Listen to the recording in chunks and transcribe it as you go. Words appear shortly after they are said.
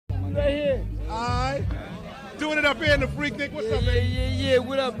right here. All right. Doing it up here in the Freaknik. What's up, man? Yeah.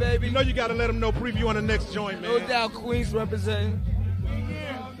 What up, baby? You know you got to let them know preview on the next joint, man. No doubt, Queens representing.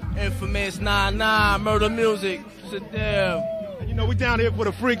 Infamous 99, Murder Music. Sit down. You know, we down here for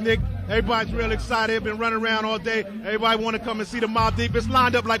the Freaknik. Everybody's real excited. They've been running around all day. Everybody want to come and see the Mobb Deep. It's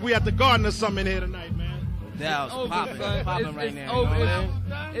lined up like we at the Garden or something here tonight, man. Yeah, it's popping right now.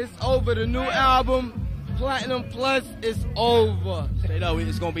 It's over. The new album, Platinum Plus, is over. Straight up,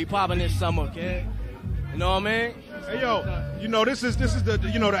 it's gonna be popping this summer, kid. You know what I mean? Hey yo, you know this is the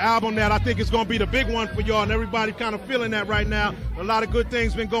the album that I think is gonna be the big one for y'all, and everybody kind of feeling that right now. A lot of good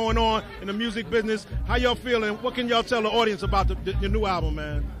things been going on in the music business. How y'all feeling? What can y'all tell the audience about your new album,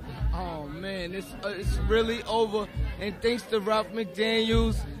 man? Oh man, it's really over, and thanks to Ralph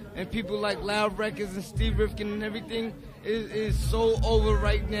McDaniels and people like Loud Records and Steve Rifkin and everything, it is so over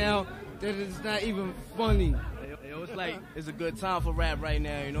right now that it's not even funny. It's like it's a good time for rap right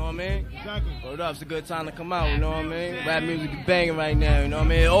now, you know what I mean? Exactly. Hold up, it's a good time to come out, you know what I mean? Rap music be banging right now, you know what I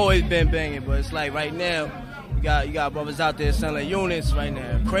mean? It always been banging, but it's like right now, you got brothers out there selling units right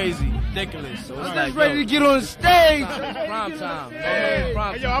now, crazy, ridiculous. So it's I'm like just ready to get on stage. prime time. Hey,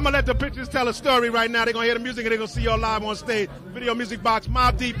 yo, I'm gonna let the pictures tell a story right now. They're gonna hear the music and they're gonna see y'all live on stage. Video Music Box,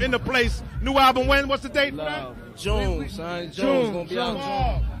 Mobb Deep in the place. New album when? What's the date? June, son. June's gonna be out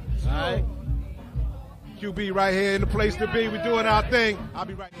June. All right. QB right here in the place to be. We're doing our thing. I'll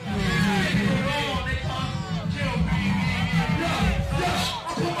be right back.